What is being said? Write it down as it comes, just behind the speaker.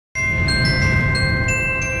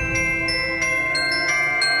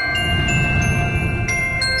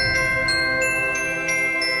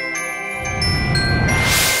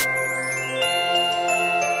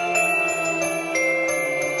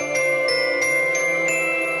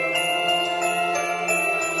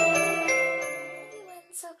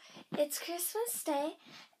It's Christmas Day,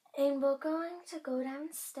 and we're going to go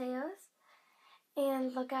downstairs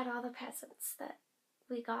and look at all the presents that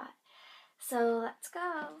we got. So let's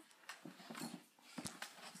go.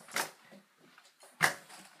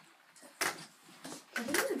 What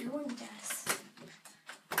are you doing, Jess?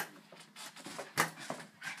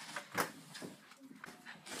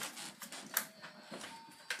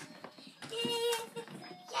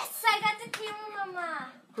 Yes, I got the camera,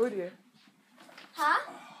 Mama. Who did? Huh?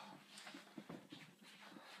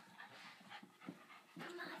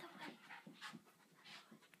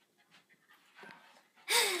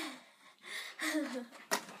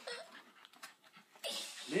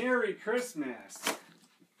 Merry Christmas.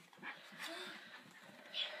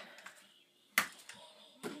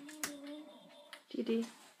 Dee.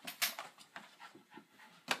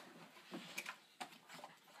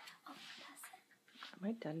 Am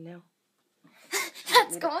I done now?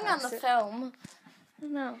 That's going on the film.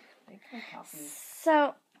 No.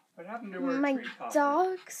 So, What happened to our my tree top?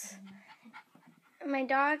 my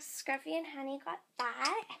dogs, Scruffy and Honey, got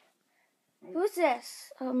that. Who's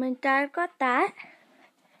this? Oh, my dad got that.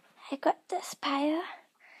 I got this pile.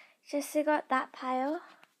 Jesse got that pile.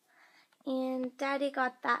 And Daddy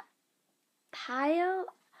got that pile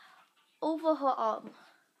over her arm.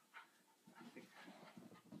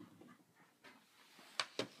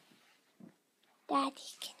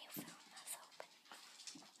 Daddy, can you film us open?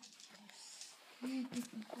 I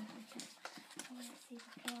want to see the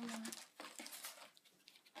camera.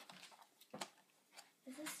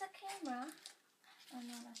 Is this the camera? Oh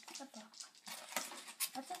no, that's the book.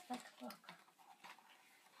 That's a thick book.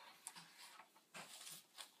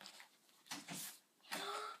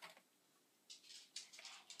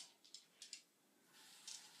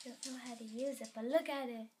 Don't know how to use it, but look at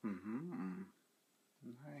it. Mm-hmm.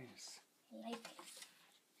 Nice. I like it.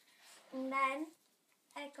 And then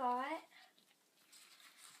I got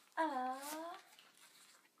let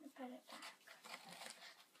me put it back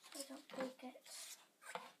so I don't break it.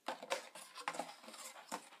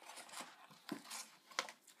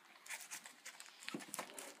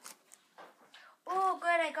 Oh,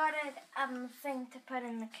 good! I got a thing to put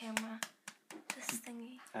in the camera. This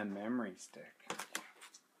thingy. A memory stick.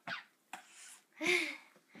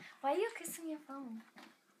 Why are you kissing your phone?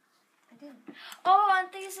 I didn't. Oh,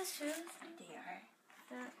 aren't these the shoes? They are.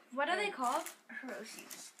 What are they called?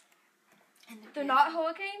 Hiroshi's. And They're not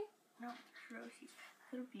Hurricane? No, Hiroshi's.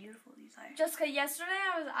 Look how beautiful these are. Jessica, yesterday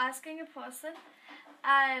I was asking a person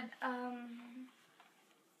at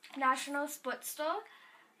National Sports Store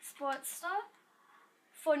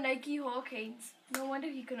for Nike Hurricanes. No wonder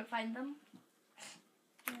he couldn't find them.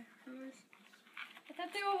 Yeah, Hiroshi. I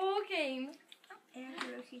thought they were Hurricane. And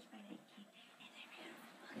Hiroshi's by Nike. And they're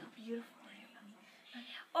beautiful. Look how beautiful they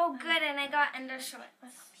are. Oh, good, and I got undershorts.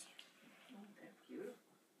 Oh, they're beautiful.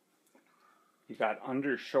 You got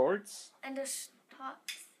undershorts?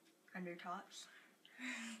 Tops. Under tops.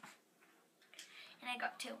 And I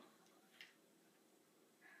got 2.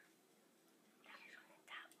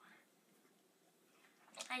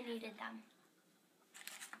 I needed them.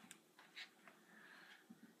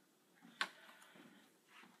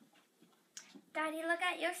 Daddy, look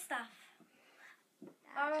at your stuff.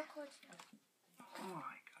 I'll record you. Oh,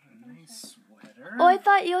 I got a nice sweater. Oh, I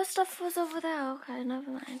thought your stuff was over there. Okay,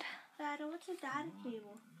 never mind. Dad, what's a dad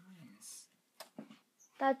cable? Nice.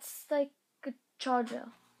 That's like a charger.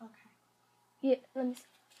 Okay. Yeah, let me see.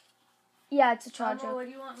 Yeah, it's a charger. Mama, what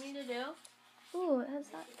do you want me to do? Ooh, it has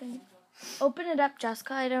that thing. Open it up,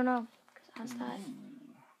 Jessica. I don't know. It has that.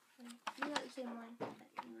 You got the same one.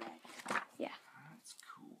 Red. Yeah. That's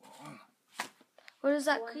cool. What is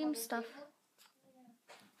that cream stuff?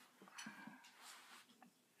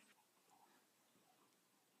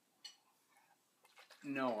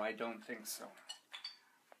 No, I don't think so.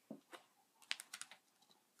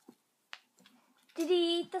 Did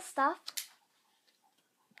he eat the stuff?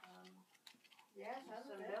 Yes,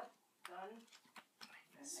 some milk done.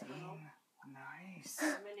 See? Nice.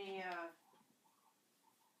 How many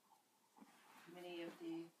of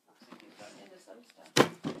the, looks like you've gotten into some stuff.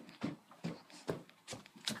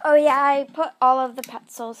 Oh yeah, I put all of the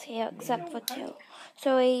pretzels here except for 2.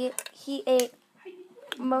 So he ate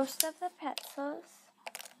most of the pretzels.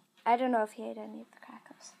 I don't know if he ate any of the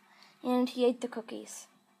crackers. And he ate the cookies.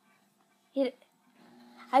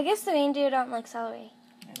 I guess the reindeer don't like celery.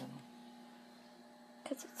 I don't know.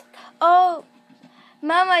 Oh,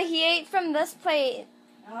 Mama, he ate from this plate.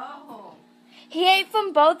 Oh, He ate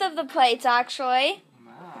from both of the plates, actually.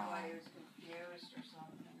 Wow. why he was confused or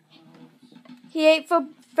something. He ate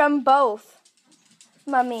from both,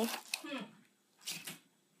 Mummy.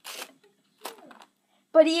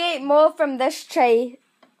 But he ate more from this tray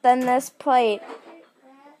than this plate.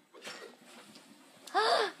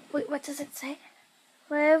 Wait, what does it say?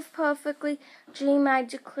 Live perfectly, dream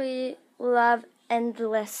magically, love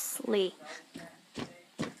endlessly.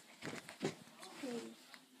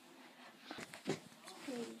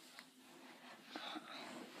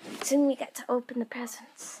 Soon we get to open the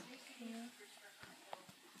presents.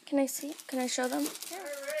 Can I see? Can I show them?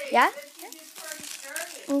 Yeah?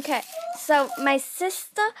 Okay. So my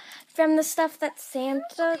sister, from the stuff that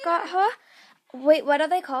Santa got her, wait, what are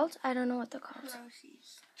they called? I don't know what they're called.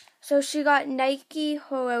 Hiroshis. So she got Nike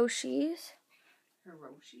Hiroshis.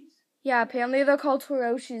 Hiroshis? Yeah, apparently they're called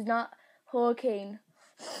Hiroshis, not Hurricane.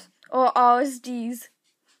 Or RSDs.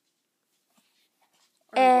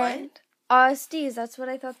 And RSDs, that's what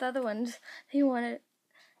I thought the other ones they wanted.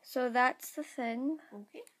 So that's the thing.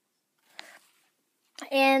 Okay.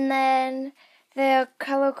 And then the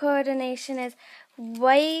color coordination is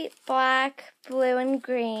white, black, blue, and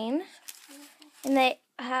green. And they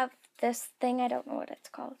have this thing, I don't know what it's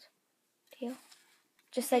called. Do you?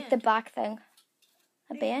 Just like the black thing.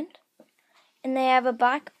 A band? And they have a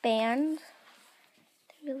black band.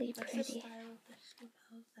 They're really What's the pretty. style of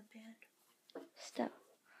the band? Stuff.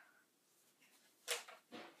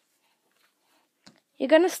 You're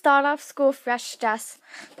gonna start off school fresh, Jess.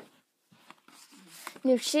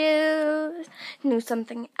 New shoes, new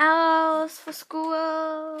something else for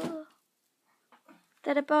school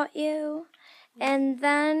that I bought you. And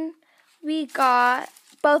then we got,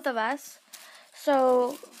 both of us,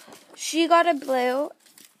 so she got a blue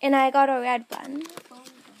and I got a red one.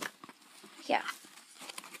 Yeah.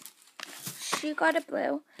 She got a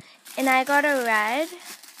blue and I got a red.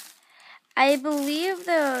 I believe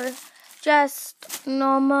they're just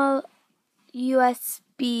normal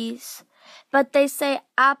USBs, but they say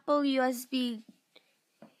Apple USB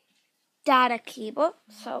data cable,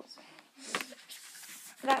 so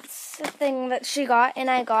that's the thing that she got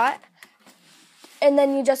and I got. And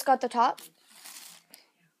then you just got the top.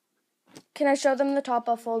 Can I show them the top?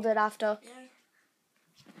 I'll fold it after. Yeah.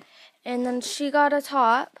 And then she got a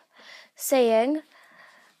top saying,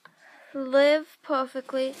 live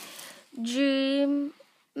perfectly, dream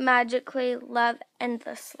magically, love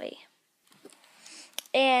endlessly.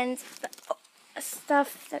 And the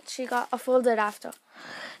stuff that she got, I'll fold it after.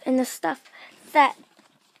 And the stuff that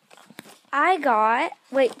I got,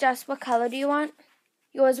 wait, Jess, what color do you want?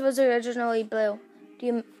 Yours was originally blue. Do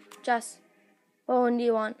you, Jess, what one do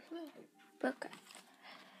you want? Blue. Okay.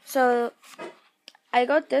 So, I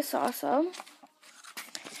got this also.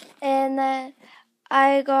 And then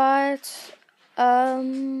I got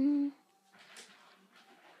a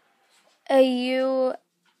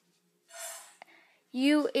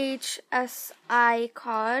UHSI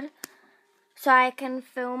card so I can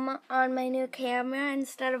film on my new camera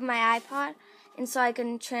instead of my iPod, and so I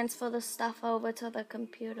can transfer the stuff over to the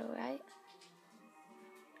computer, right?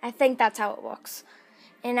 I think that's how it works.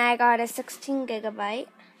 And I got a 16 gigabyte.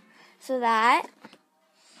 So that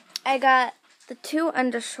I got the two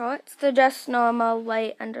undershorts. They're just normal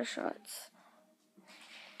white undershorts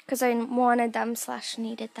because I wanted them /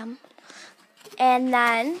 needed them. And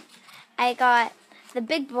then I got the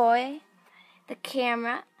big boy, the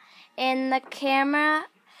camera, and the camera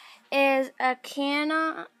is a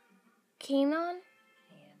Canon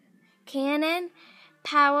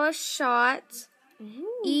PowerShot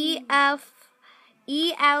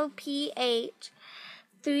ELPH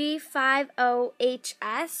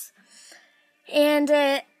 350HS, and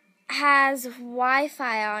it has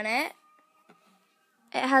Wi-Fi on it.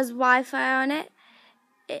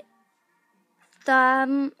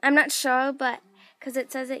 I'm not sure, but because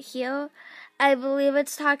it says it here, I believe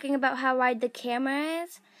it's talking about how wide the camera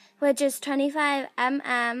is, which is 25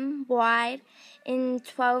 mm wide in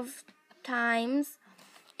 12 times.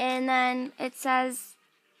 And then it says,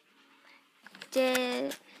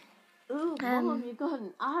 Ooh, Mom, you got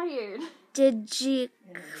an iron.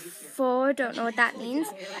 Digi4, don't know what that means.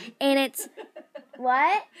 And it's,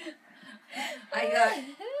 what? I got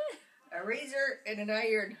a razor and an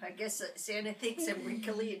iron. I guess Santa thinks I'm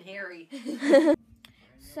wrinkly and hairy.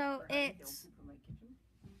 So it's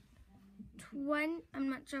I'm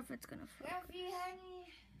not sure if it's gonna focus,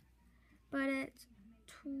 but it's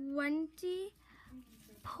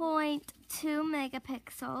 20.2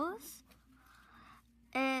 megapixels.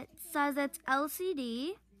 It says it's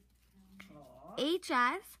LCD,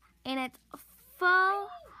 HS, and it's full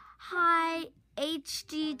high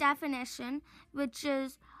HD definition, which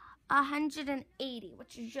is 180,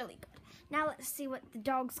 which is really good. Now let's see what the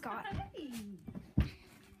dog's got.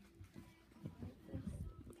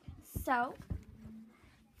 So,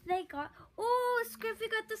 they got, Oh, Scruffy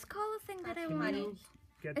got this collar thing that I wanted.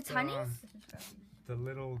 Get It's Honey's? the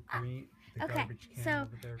little green, the Okay, garbage can so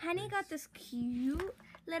over there. Honey got please. this cute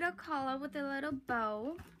little collar with a little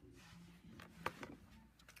bow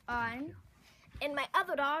on. And my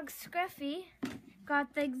other dog, Scruffy,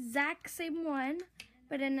 got the exact same one,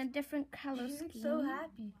 but in a different color scheme. So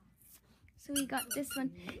happy. So we got this one.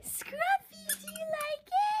 Scruffy, do you like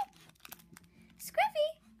it? Scruffy!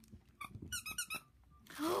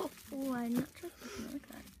 Oh, I'm not sure if you like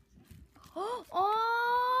that.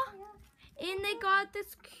 Oh! And they got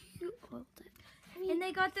this cute, and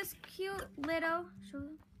they got this cute little,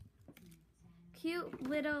 cute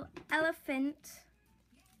little elephant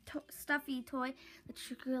stuffy toy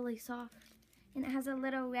that's really soft. And it has a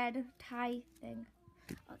little red tie thing.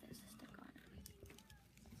 Oh, there's a stick on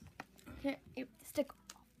it. Here, the stick.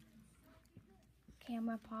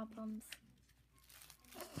 Camera problems.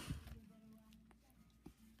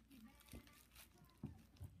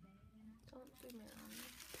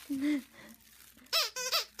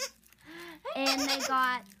 And they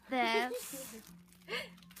got this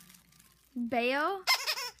bear,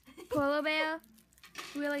 polar bear,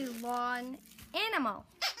 really long animal.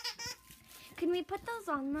 Can we put those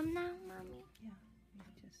on them now, Mommy? Yeah,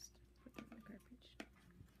 you just put them in the garbage.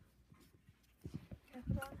 Can I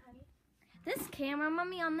put it on, honey? This camera,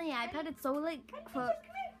 Mommy, on the iPad, it's so like close.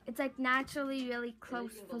 It's like naturally really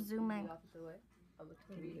close for zooming.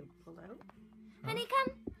 Can you pull out? Honey,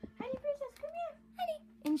 come. Honey, princess, come here. Honey.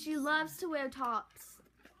 And she loves to wear tops.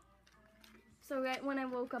 So right when I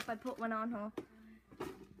woke up, I put one on her.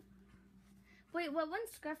 Wait, what one's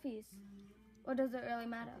Scruffy's? Or does it really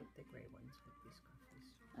matter? The gray ones with these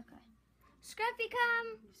scruffies. Okay. Scruffy,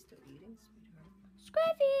 come. You still eating, sweetheart?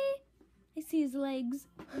 Scruffy. I see his legs.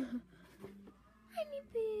 Honey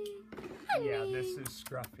bee. Honey. Yeah, this is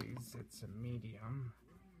Scruffy's. It's a medium.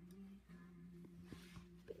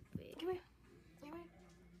 Come here. Come here.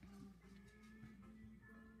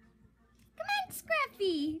 Come on,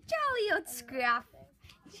 Scruffy. Jolly old Scruff.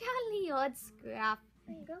 Jolly old Scruff.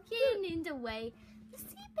 There you go. Getting in the way.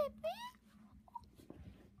 See, baby?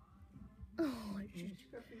 Oh,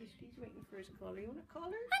 Scruffy, he's waiting for his collar. You want a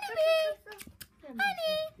collar? Honey bee.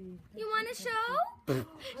 Honey, you want to show?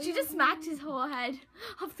 She just smacked his whole head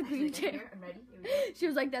off the green chair. I'm ready. Here we go. She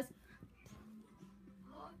was like this.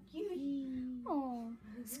 Cutie. Oh,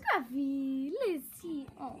 Scruffy, let's see.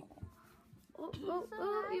 Oh,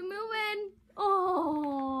 you're moving.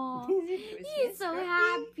 Oh, he's so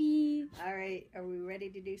happy. All right, are we ready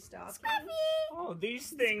to do stockings? Scruffy. Oh, these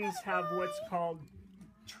things have what's called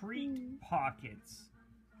treat pockets.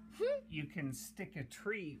 You can stick a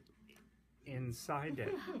treat inside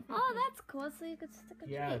it. Oh, that's cool. So you could stick a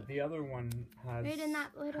Yeah, treat the other one has, right in that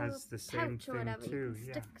little has the same pouch or thing whatever. too. You can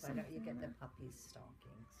Yeah. stick Why some. don't you get the puppy's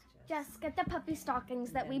stockings? Just get the puppy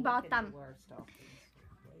stockings that Then we we bought can them. do our stockings.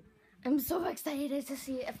 Okay. I'm so excited to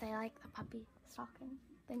see if they like the puppy stocking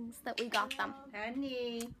things that we got them.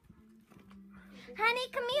 Honey. Honey,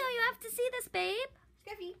 come here. You have to see this, babe.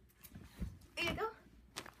 Scruffy. Here you go.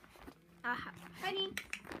 Aha. Honey.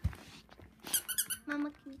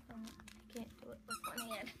 Mama, can you film it? I can't do it with one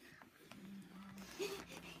hand.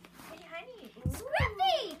 Hey, honey.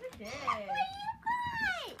 Scruffy! Look at What that. do you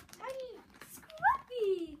got? Honey.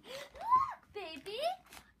 Scruffy! Look, baby.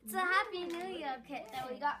 It's a Happy New Year kit that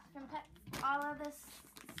we got from Pet. All of this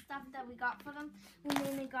stuff that we got for them, we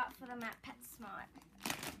mainly got for them at PetSmart.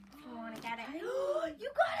 If you want to get it. You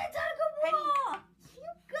got a tug of war! You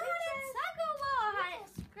got a tug of war,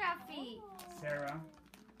 Scruffy. Sarah,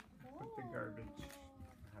 put the garbage. It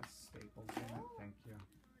has staples in it. Thank you.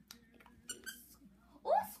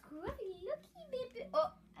 Oh, Scruffy, looky, baby. Oh,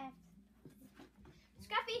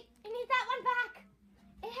 Scruffy, I need that one back.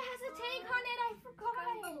 It has a tag on it. I forgot.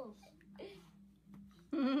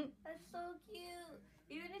 That's so cute.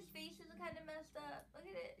 Even his face is kind of messed up. Look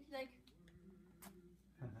at it. He's like,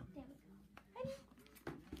 There we go. honey.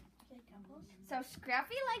 Like Gumball. So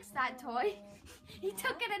Scruffy likes that toy. He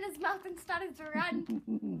took it in his mouth and started to run.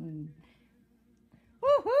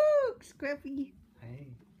 Woohoo! Scruffy. Hey,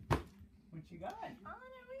 what you got?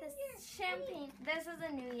 This champagne. This is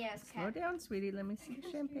a New Year's Slow kit. down, sweetie. Let me see the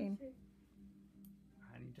champagne.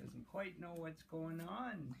 Honey doesn't quite know what's going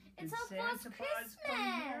on. It's Did our first Santa Claus come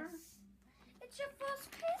here? Christmas. It's your first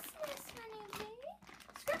Christmas, honey baby.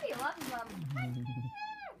 Scruffy loves them.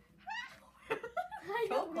 I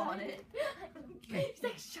know, Choke on right? it. He's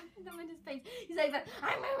like shoving them in his face. He's like,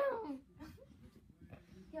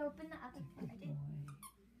 you open the other one. I did.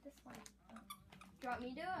 This one. Oh. Do you want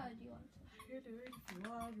me to, or do you want to? You're doing it. You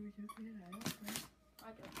are doing it. I don't care.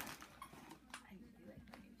 I'll do it.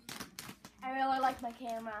 I really like my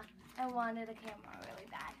camera. I I wanted a camera really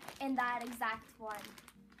bad. And that exact one.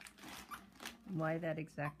 Why that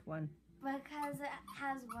exact one? Because it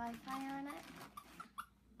has Wi-Fi on it.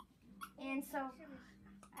 And so,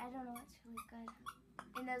 I don't know, it's really good.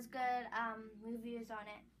 And there's good reviews on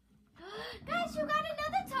it. Guys, you got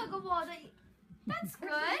another tug of war. That's good.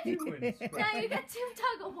 Now you got 2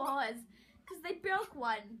 tug of wars. Because they broke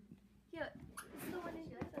one. Here, this is the one in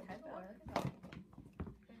here.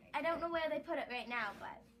 I don't know where they put it right now,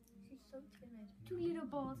 but. She's so timid. 2 little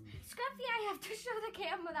balls. Scruffy, I have to show the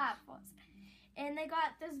camera that first. And they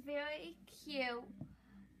got this very cute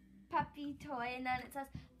puppy toy, and then it says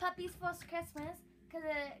Puppy's First Christmas,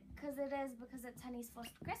 because it's Honey's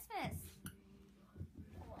first Christmas.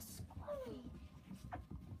 Oh, Scruffy.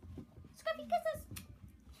 Scruffy kisses.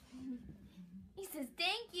 He says,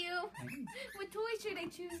 thank you. What toy should I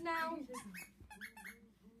choose now?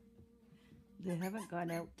 They haven't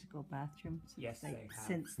gone out to go bathroom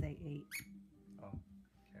since they ate. Oh, okay.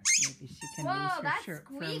 Maybe she can Whoa, lose her that's shirt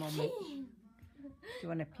squeaky. for a moment. Do you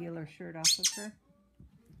want to peel her shirt off of her?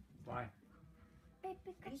 Why?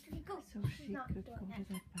 Baby, go. So she Not could doing go it.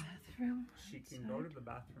 to the bathroom. She can go to the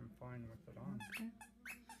bathroom fine with it on.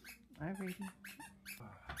 Alrighty.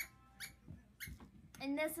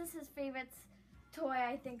 And this is his favorite toy,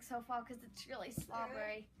 I think, so far, because it's really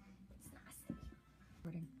slobbery. It's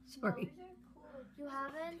nasty. Sorry. You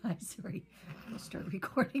haven't? I'm sorry. I'll start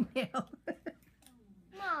recording now.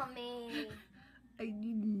 Mommy.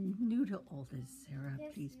 I'm new to all this, Sarah.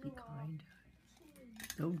 Yes, Please be you are. kind.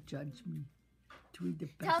 Don't judge me. Doing the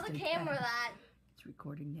best Tell the I camera can. that. It's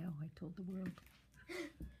recording now. I told the world.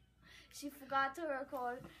 She forgot to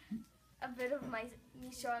record a bit of me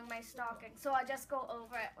showing my stocking, so I'll just go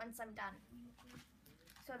over it once I'm done.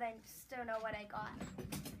 So then you still know what I got.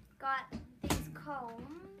 Got these combs.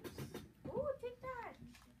 Ooh, take that.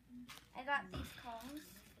 I got these combs.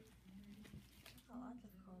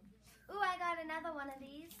 Ooh, I got another one of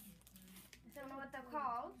these. Don't know what they're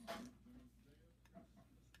called.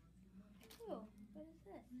 Ooh, what is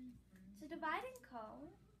this? It's a dividing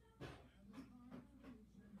comb.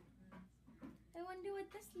 I wonder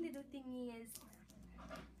what this little thingy is.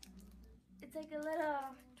 It's like a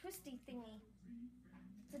little twisty thingy.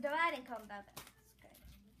 It's a dividing comb, though. That's good.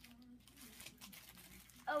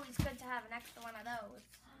 Always good to have an extra one of those.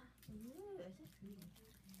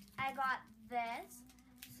 I got this.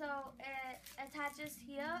 So it attaches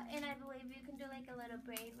here, and I believe you can do like a little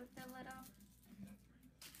braid with the little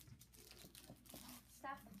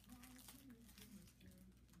stuff.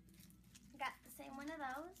 Got the same one of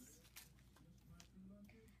those.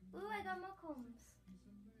 Ooh, I got more combs.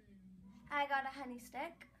 I got a honey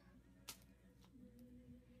stick.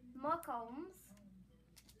 More combs.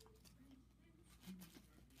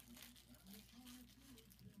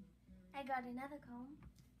 I got another comb.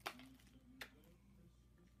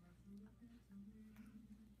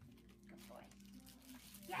 Good boy.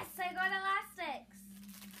 Yes, I got elastics.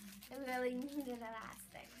 I really needed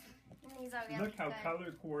elastics. And these are really Look how good.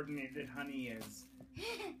 color coordinated Honey is.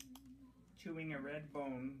 Chewing a red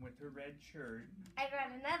bone with her red shirt. I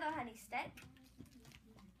got another honey stick.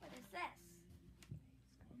 What is this?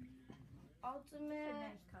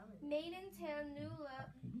 Ultimate Maiden's Hair New Look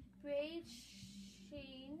Braid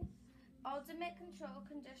Sheen Ultimate Control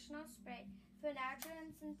Conditioner Spray for natural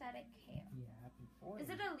and synthetic hair. Yeah, before. Is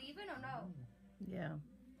it a leave-in or no? Yeah.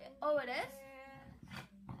 Oh, it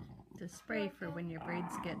is? To spray for when your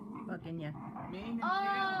braids get bugging you.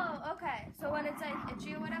 Oh, okay. So when it's like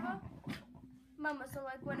itchy or whatever? Mama, so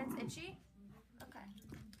like when it's itchy? Okay.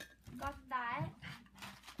 Got that.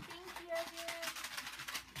 Thank you.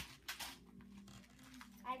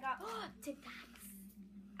 I got Tic Tacs.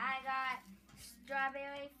 I got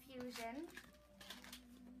Strawberry Fusion.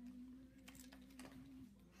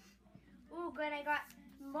 Ooh, good. I got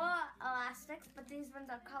more elastics, but these ones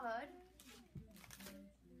are colored.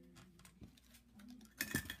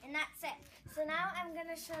 And that's it. So now I'm going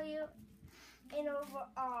to show you an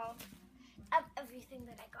overall of everything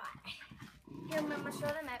that I got. Here, Mama, show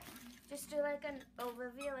them out. Just do like an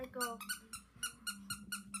overview, like go.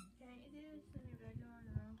 Can't you do this in your bedroom on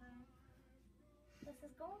your own time? This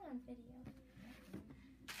is going on video.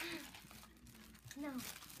 No.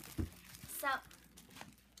 So,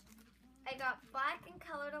 I got black and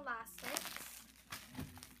colored elastics.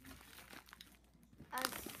 A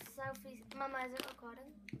selfie. Mama, is it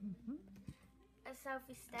recording? Mm-hmm. A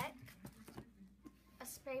selfie stick. A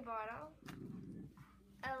spray bottle.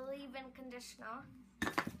 A leave-in conditioner.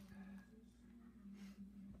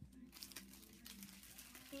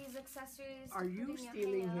 These accessories. Are to you put in your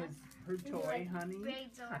stealing hair. her You do, toy, like, Honey?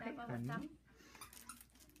 braids or whatever with them.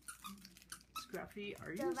 Scruffy,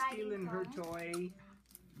 are you Dividing stealing her comb. toy?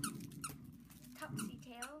 Topsy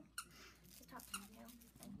tail. It's a topsy tail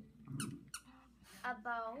thing. A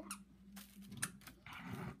bow.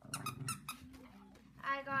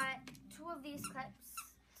 I got 2 of these clips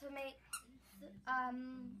to make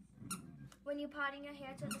when you're parting your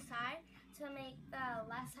hair to the side to make the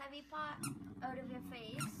less heavy part out of your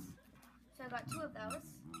face. So I got 2 of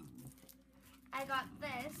those. I got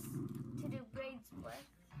this to do braids with.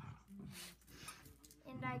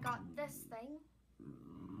 And I got this thing.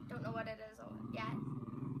 Don't know what it is yet.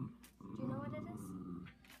 Do you know what it is?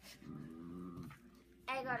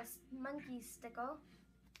 I got a monkey sticker.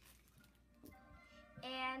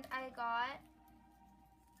 And I got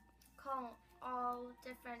all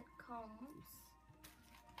different combs.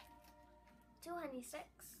 2 honey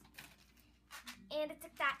sticks. And a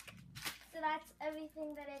Tic Tac. So that's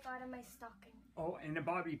everything that I got in my stocking. Oh, and a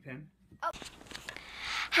bobby pin. Oh.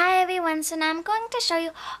 Hi everyone, so now I'm going to show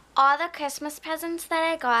you all the Christmas presents that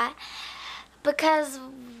I got because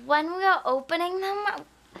when we were opening them,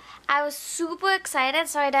 I was super excited,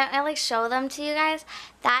 so I didn't really show them to you guys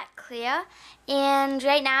that clear. And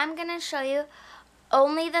right now I'm going to show you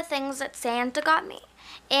only the things that Santa got me.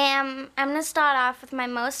 And I'm going to start off with my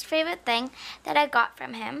most favorite thing that I got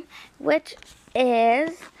from him, which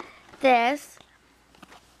is this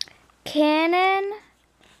Canon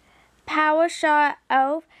PowerShot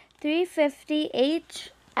O350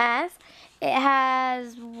 HF. It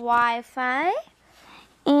has Wi-Fi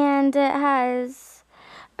and it has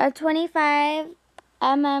a 25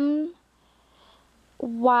 mm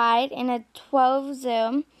wide and a 12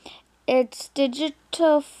 zoom. It's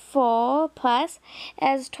digital 4 plus. It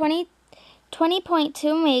has 20.2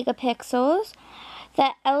 megapixels.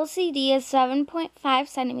 The LCD is 7.5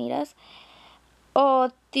 centimeters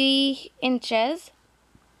or 3 inches.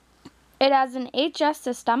 It has an HS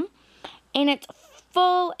system, and it's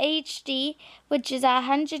full HD, which is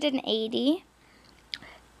 180.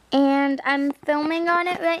 And I'm filming on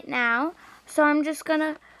it right now, so I'm just going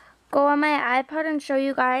to go on my iPod and show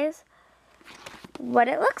you guys what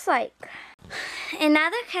it looks like.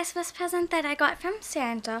 Another Christmas present that I got from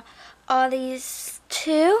Santa are these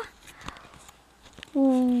 2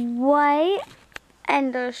 white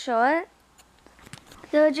undershorts.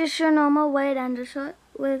 They're just your normal white undershort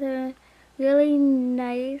with a really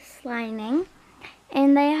nice lining,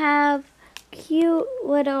 and they have cute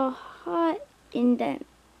little heart indent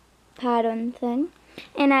pattern thing,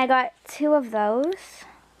 and I got 2 of those.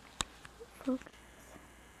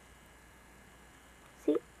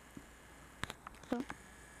 See?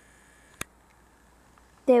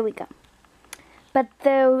 There we go. But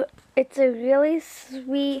it's a really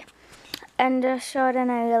sweet undershort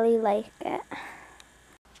and I really like it.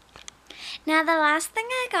 Now the last thing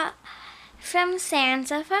I got from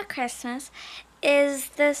Santa for Christmas is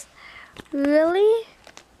this really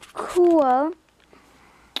cool,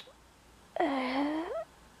 I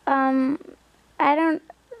don't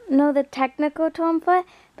know the technical term for it,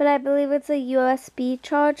 but I believe it's a USB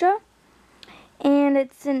charger. And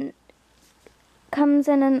comes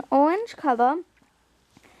in an orange color.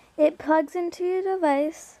 It plugs into your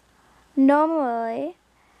device normally,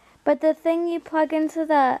 but the thing you plug into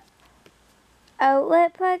the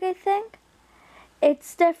outlet plug, I think,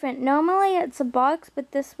 it's different. Normally it's a box,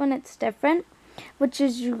 but this one it's different, which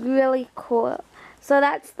is really cool. So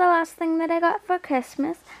that's the last thing that I got for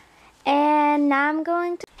Christmas. And now I'm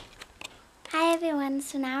going to... Hi everyone,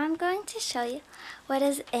 so now I'm going to show you what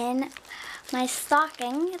is in my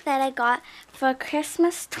stocking that I got for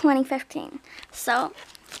Christmas 2015. So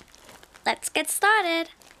let's get started.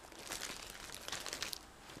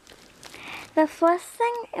 The first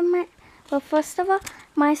thing in my... Well, first of all,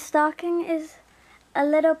 my stocking is a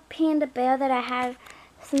little panda bear that I had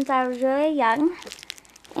since I was really young.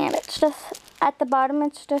 And it's just, at the bottom,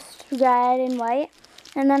 it's just red and white.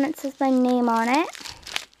 And then it says my name on it.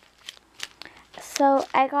 So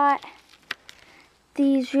I got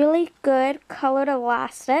these really good colored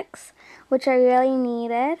elastics, which I really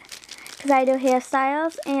needed because I do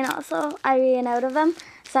hairstyles. And also, I ran out of them.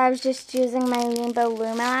 So I was just using my Rainbow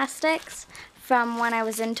Loom elastics from when I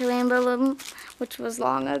was into Rainbow Loom, which was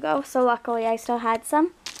long ago, so luckily I still had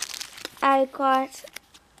some. I got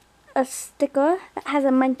a sticker that has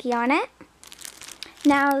a monkey on it.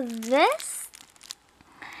 Now this,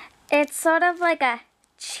 it's sort of like a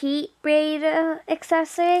cheat braid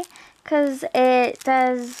accessory because it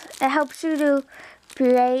helps you do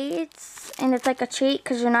braids, and it's like a cheat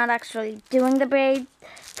because you're not actually doing the braid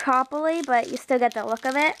properly, but you still get the look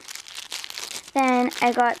of it. Then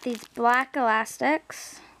I got these black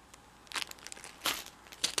elastics.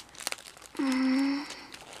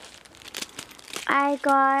 I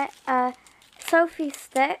got a selfie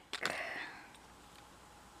stick,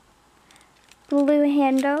 blue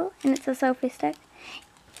handle, and it's a selfie stick.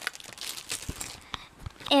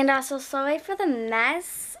 And also, sorry for the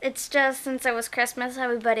mess. It's just since it was Christmas,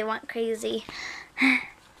 everybody went crazy.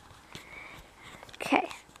 Okay.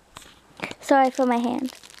 Sorry for my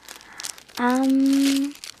hand.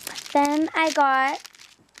 Then I got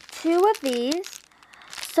 2 of these.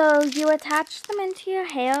 So you attach them into your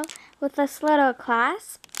hair with this little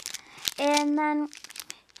clasp. And then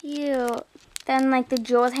like the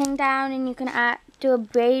jewels hang down and you can do a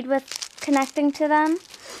braid with connecting to them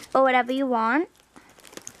or whatever you want.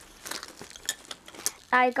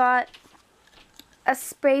 I got a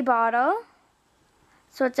spray bottle.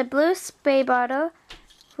 So it's a blue spray bottle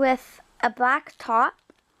with a black top.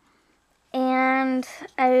 And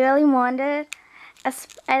I really wanted,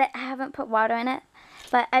 I haven't put water in it,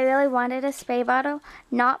 but I really wanted a spray bottle,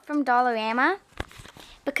 not from Dollarama.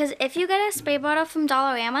 Because if you get a spray bottle from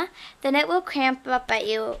Dollarama, then it will cramp up at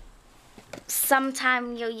you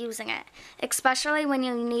sometime you're using it. Especially when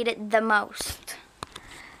you need it the most.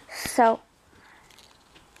 So,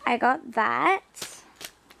 I got that.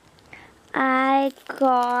 I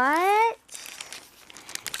got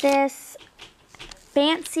this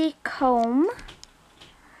fancy comb.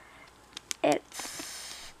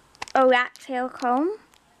 It's a rat tail comb.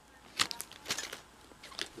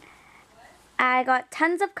 I got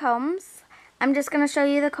tons of combs. I'm just going to show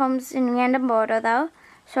you the combs in random order though.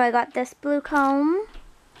 So I got this blue comb.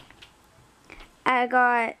 I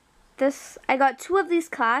got 2 of these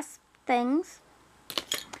clasp things.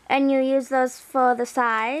 And you use those for the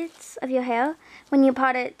sides of your hair. When you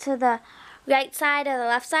part it to the right side or the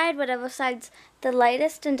left side, whatever side's the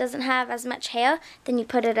lightest and doesn't have as much hair, then you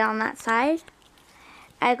put it on that side.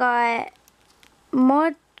 I got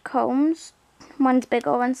more combs. One's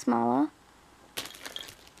bigger, one's smaller.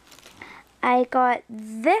 I got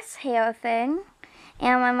this hair thing.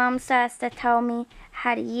 And my mom still has to tell me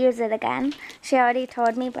how to use it again. She already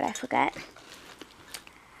told me, but I forget.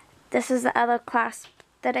 This is the other clasp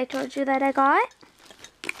that I told you that I got.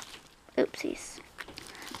 Oopsies.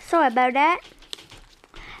 Sorry about that.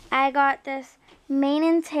 I got this mane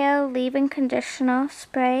and tail leave-in conditioner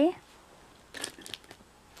spray.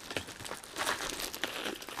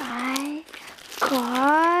 I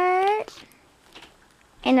got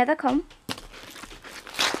another comb.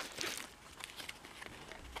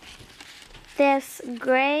 This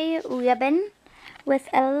gray ribbon with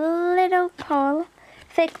a little pearl,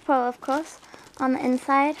 fake pearl of course, on the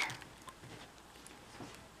inside.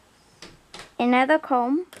 Another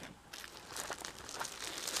comb.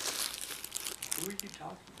 Who are you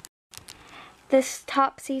talking? This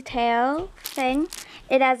topsy tail thing.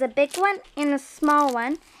 It has a big one and a small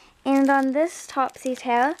one. And on this topsy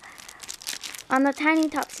tail, on the tiny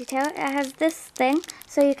topsy tail, it has this thing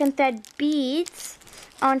so you can thread beads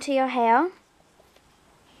onto your hair.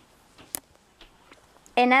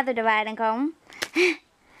 Another dividing comb.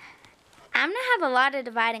 I'm going to have a lot of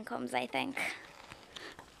dividing combs, I think.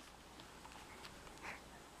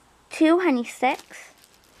 2 honey sticks.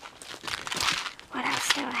 What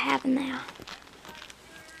else do I have in there?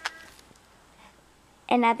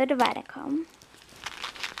 Another dividing comb.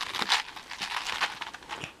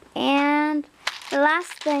 And the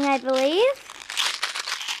last thing, I believe,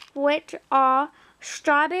 which are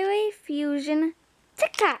strawberry fusion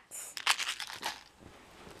Tic Tacs.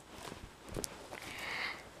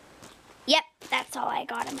 Yep, that's all I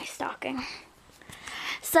got in my stocking.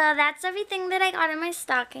 So that's everything that I got in my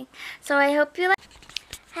stocking. So I hope you like.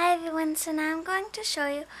 Hi everyone, so now I'm going to show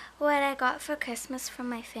you what I got for Christmas from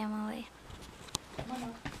my family.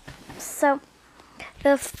 So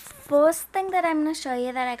the first thing that I'm going to show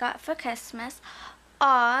you that I got for Christmas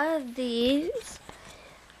are these.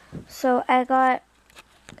 So I got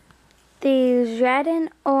these red and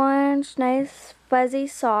orange nice fuzzy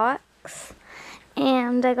socks.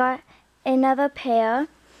 And I got another pair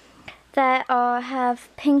that have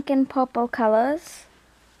pink and purple colors.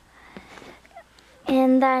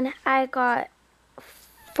 And then I got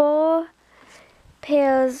 4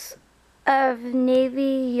 pairs of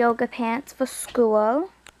navy yoga pants for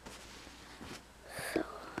school. So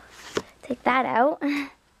take that out.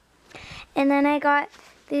 And then I got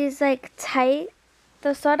these like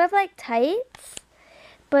they're sort of like tights,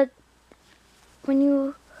 but when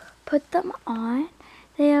you put them on,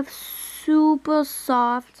 they have super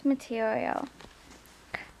soft material.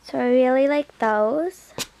 So I really like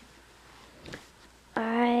those.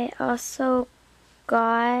 I also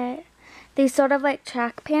got these sort of like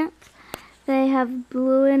track pants. They have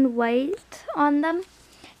blue and white on them.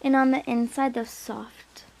 And on the inside, they're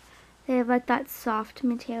soft. They have like that soft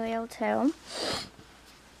material too.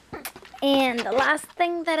 And the last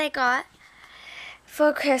thing that I got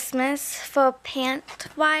for Christmas, for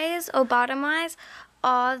pant-wise or bottom-wise,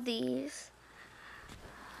 are these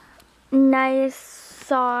nice,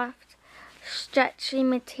 soft, stretchy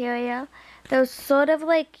material. They're sort of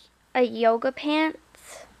like a yoga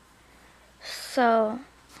pants. So,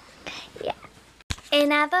 yeah.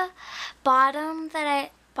 Another bottoms that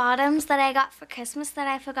I got for Christmas that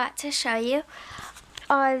I forgot to show you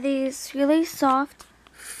are these really soft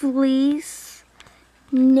fleece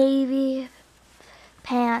navy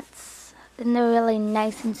pants, and they're really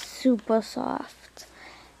nice and super soft.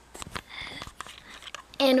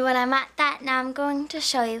 And when I'm at that, now I'm going to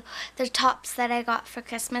show you the tops that I got for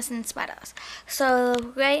Christmas and sweaters.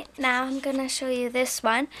 So right now I'm going to show you this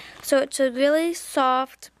one. So it's a really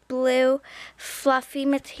soft blue fluffy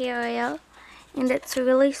material, and it's a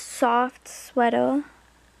really soft sweater.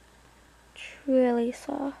 It's really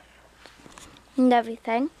soft and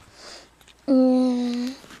everything.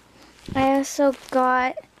 I also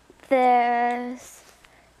got this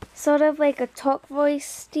sort of like a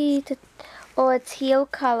turquoise-y or a teal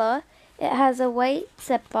color. It has a white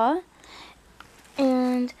zipper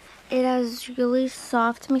and it has really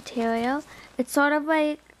soft material. It's sort of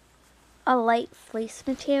like a light fleece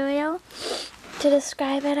material to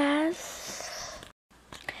describe it as.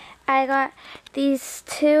 I got these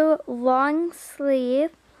two long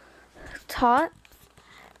sleeve tops.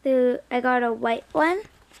 I got a white one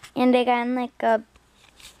and again like a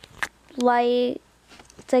light,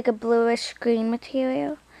 it's like a bluish green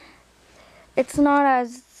material. It's not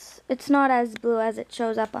as blue as it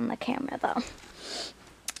shows up on the camera though.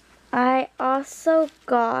 I also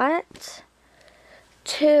got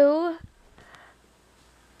two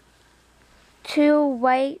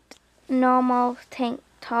white normal tank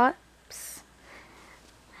tops.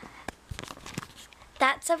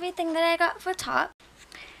 That's everything that I got for top.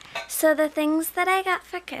 So the things that I got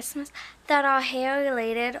for Christmas that are hair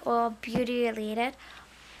related or beauty related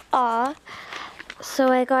are, so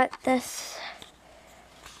I got this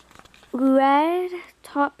red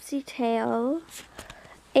topsy tail,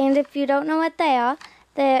 and if you don't know what they are,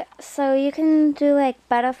 so you can do like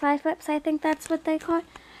butterfly flips, I think that's what they call,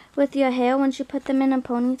 with your hair once you put them in a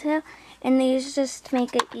ponytail, and these just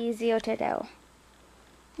make it easier to do.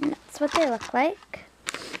 And that's what they look like.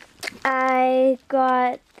 I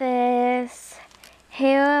got this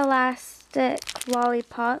hair elastic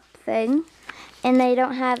lollipop thing, and they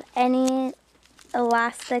don't have any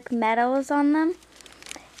elastic metals on them,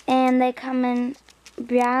 and they come in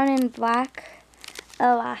brown and black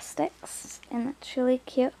elastics, and that's really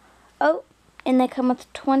cute. Oh, and they come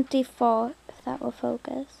with 24, if that will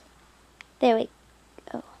focus. There we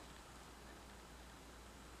go.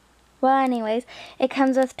 Well, anyways, it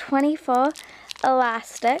comes with 24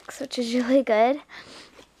 elastics, which is really good.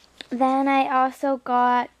 Then I also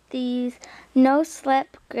got these no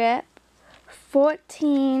slip grip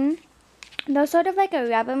 14. They're sort of like a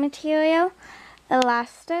rubber material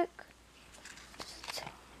elastic.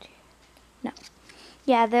 No.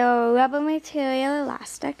 Yeah, they're a rubber material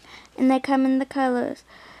elastic, and they come in the colors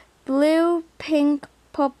blue, pink,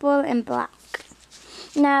 purple, and black.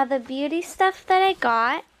 Now the beauty stuff that I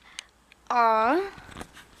got are,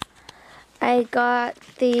 I got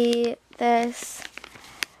this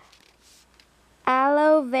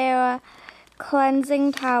aloe vera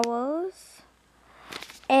cleansing towels,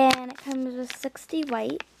 and it comes with 60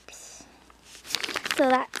 wipes. So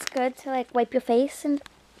that's good to like wipe your face and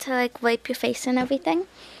everything.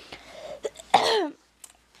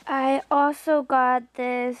 I also got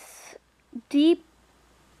this deep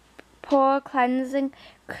pore cleansing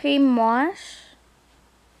cream wash.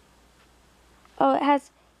 Oh, it has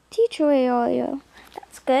tea tree oil.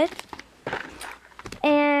 That's good.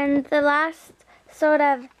 And the last sort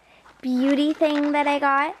of beauty thing that I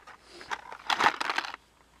got,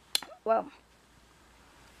 well,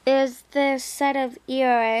 is this set of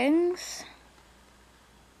earrings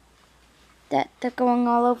that they're going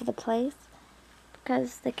all over the place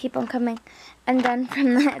because they keep on coming undone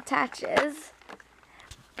from the attaches.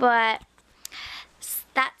 But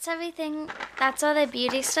that's everything. That's all the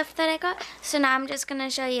beauty stuff that I got. So now I'm just going to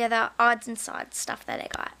show you the odds and sods stuff that I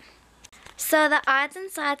got. So the odds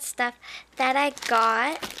and sods stuff that I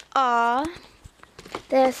got are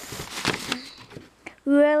this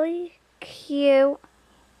really cute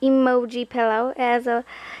emoji pillow. It has a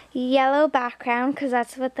yellow background because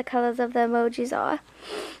that's what the colors of the emojis are.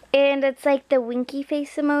 And it's like the winky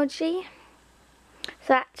face emoji. So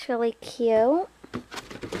that's really cute.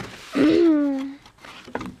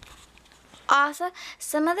 Also,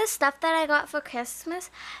 some of the stuff that I got for Christmas,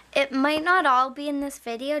 it might not all be in this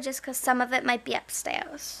video just because some of it might be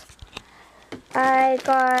upstairs. I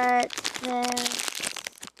got this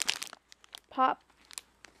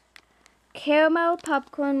caramel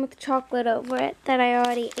popcorn with chocolate over it that I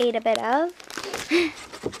already ate a bit of.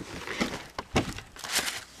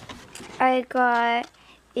 I got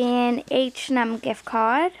an H&M gift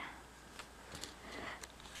card.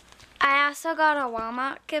 I also got a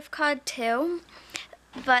Walmart gift card too,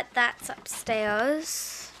 but that's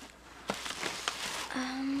upstairs.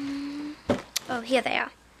 Oh, here they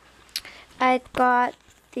are. I got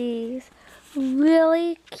these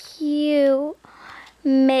really cute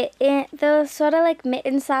mittens. They're sort of like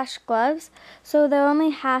mitten/gloves, so they're only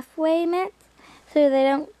halfway mitts, so they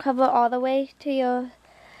don't cover all the way to your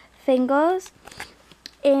fingers.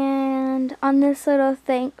 And on this little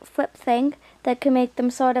flip thing that can make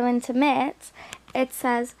them sort of into mitts, it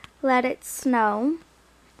says "Let it snow,"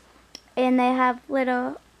 and they have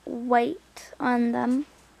little white on them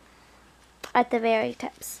at the very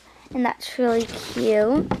tips, and that's really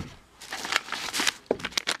cute.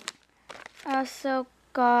 I also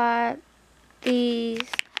got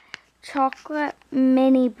these chocolate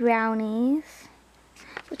mini brownies,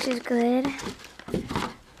 which is good.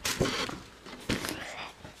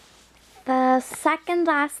 The second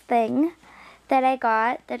last thing that I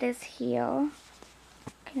got that is here.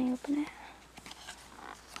 Can I open it?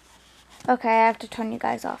 Okay, I have to turn you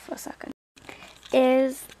guys off for a second.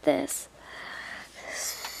 Is this.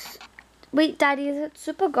 Wait, Daddy, is it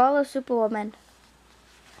Supergirl or Superwoman?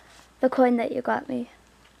 The coin that you got me.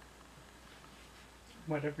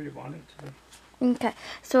 Whatever you want it to be. Okay,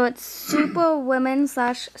 so it's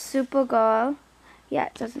Superwoman/Supergirl. Yeah,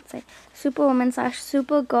 it doesn't say.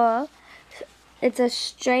 Superwoman/Supergirl. It's a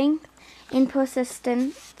strength and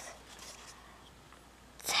persistence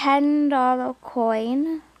 $10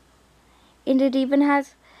 coin. And it even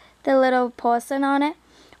has the little person on it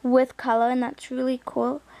with color, and that's really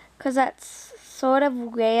cool because that's sort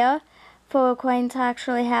of rare for a coin to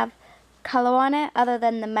actually have color on it other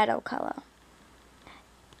than the metal color.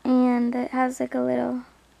 And it has like a little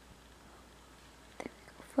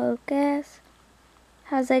focus.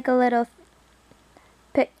 Has like a little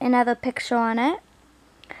another picture on it.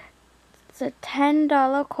 It's a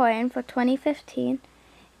 $10 coin for 2015.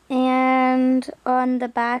 And on the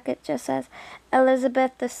back it just says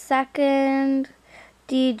Elizabeth II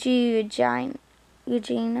DG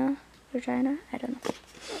Regina? I don't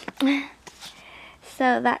know.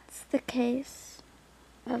 So that's the case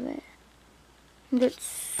of it. And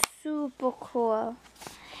it's super cool.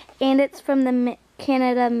 And it's from the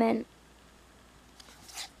Canada Mint.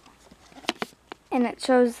 And it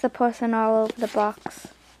shows the person all over the box.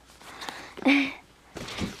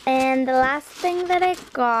 And the last thing that I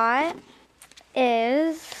got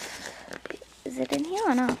is it in here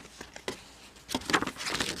or no?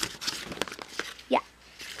 Yeah.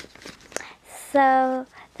 So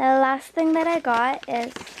the last thing that I got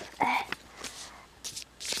is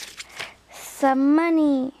some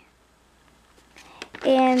money.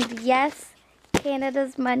 And yes,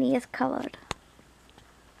 Canada's money is colored.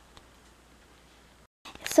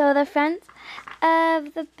 So the front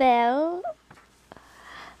of the bill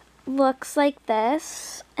looks like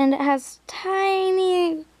this, and it has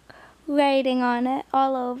tiny writing on it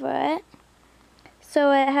all over it.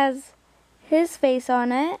 So it has his face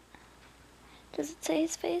on it. Does it say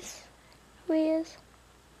his face? Who he is?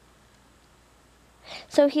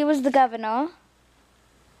 So he was the governor.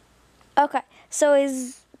 Okay, so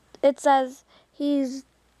it says he's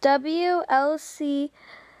W.L.C.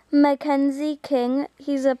 Mackenzie King.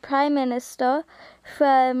 He's a prime minister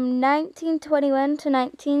from 1921 to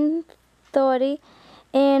 1930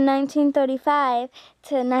 and 1935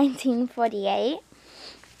 to 1948.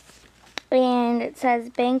 And it says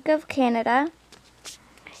Bank of Canada.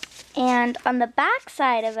 And on the back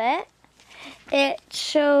side of it, it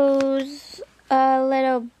shows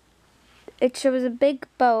a big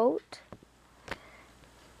boat.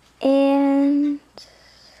 And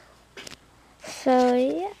so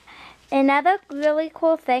yeah. Another really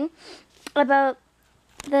cool thing about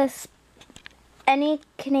any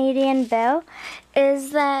Canadian bill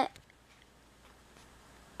is that,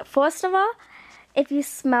 first of all, if you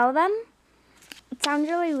smell them, it sounds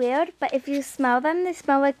really weird, but if you smell them, they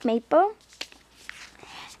smell like maple.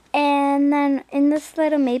 And then in this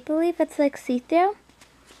little maple leaf, it's like see-through.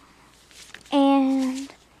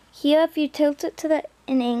 And here, if you tilt it to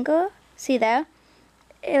an angle, see there,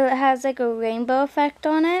 it has like a rainbow effect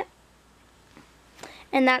on it.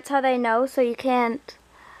 And that's how they know, so you can't,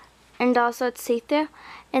 and also it's see-through,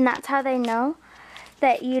 and that's how they know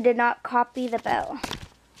that you did not copy the bill.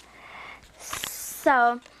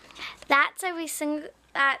 So that's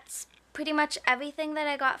pretty much everything that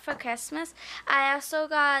I got for Christmas. I also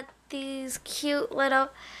got these cute little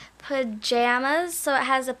pajamas. So it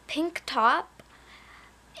has a pink top,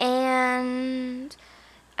 and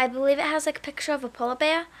I believe it has like a picture of a polar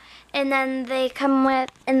bear. And then they come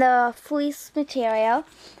in the fleece material,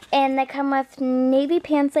 and they come with navy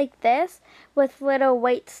pants like this with little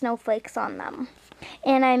white snowflakes on them.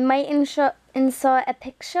 And I might insert a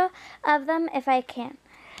picture of them if I can.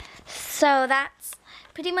 So that's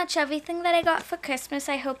pretty much everything that I got for Christmas.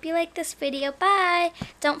 I hope you like this video. Bye!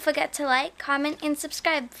 Don't forget to like, comment, and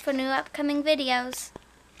subscribe for new upcoming videos.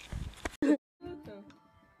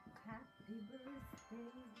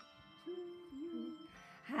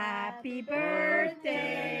 Happy birthday